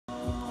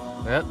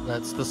Yep,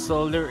 that's the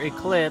solar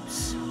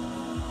eclipse.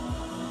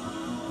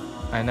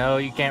 I know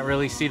you can't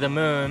really see the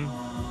moon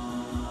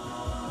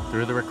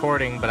through the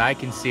recording, but I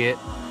can see it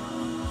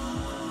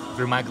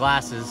through my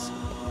glasses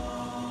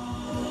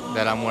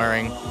that I'm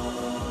wearing.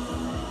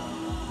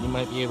 You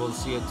might be able to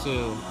see it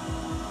too.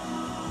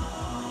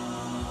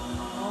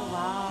 Oh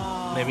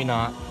wow. Maybe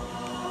not.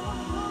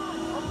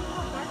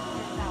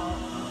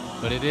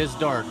 But it is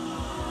dark.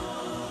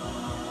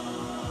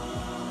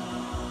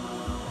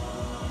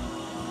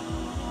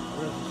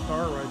 There's a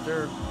star right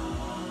there.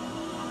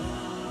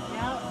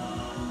 Yep.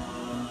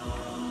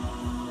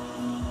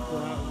 So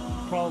that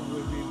would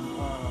probably be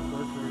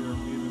Mercury or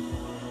Venus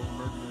or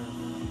Mercury.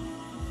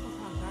 That's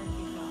how dark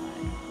you got.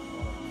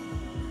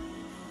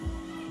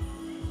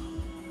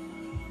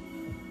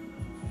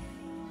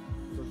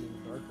 It's looking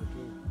darker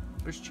too.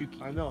 Where's Chucky?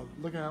 I know.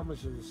 Look at how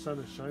much the sun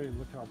is shining.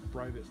 Look how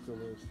bright it still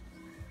is.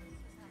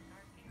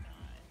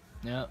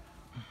 Yep.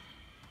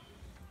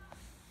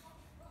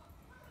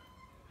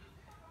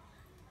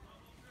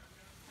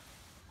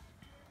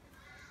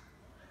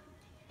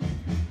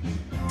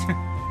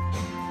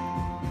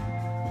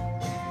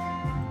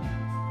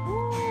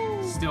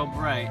 Still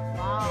bright.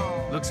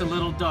 Wow. Looks a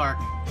little dark.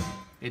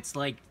 It's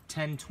like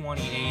 10:20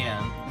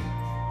 a.m.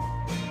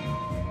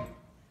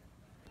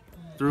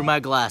 Through my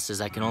glasses,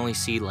 I can only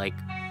see like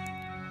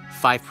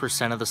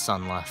 5% of the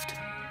sun left.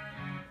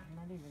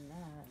 Not even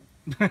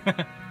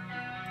that.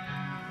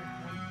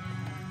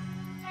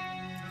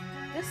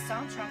 This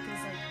soundtrack is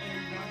like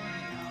A1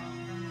 right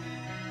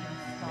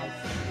now.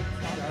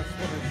 That's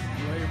what it's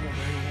labeled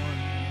A1.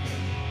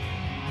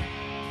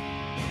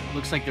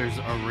 Looks like there's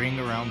a ring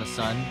around the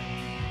sun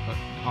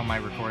on my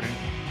recording.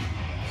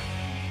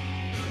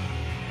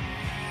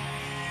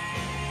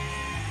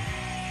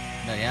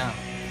 But yeah,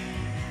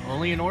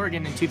 only in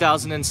Oregon in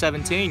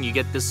 2017 you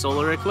get this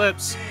solar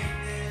eclipse.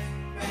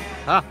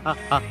 Ha ha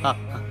ha ha.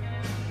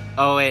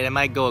 Oh wait, it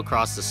might go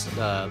across this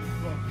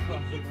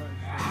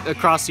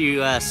across the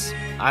U.S.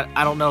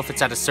 I don't know if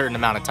it's at a certain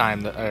amount of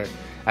time or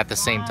at the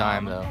same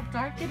time though. Look how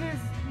dark it is,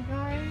 you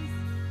guys.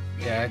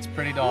 Yeah, it's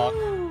pretty dark.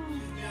 Ooh.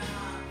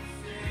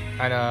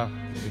 I know.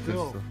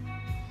 Still,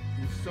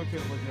 you still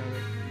can't look at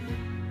it.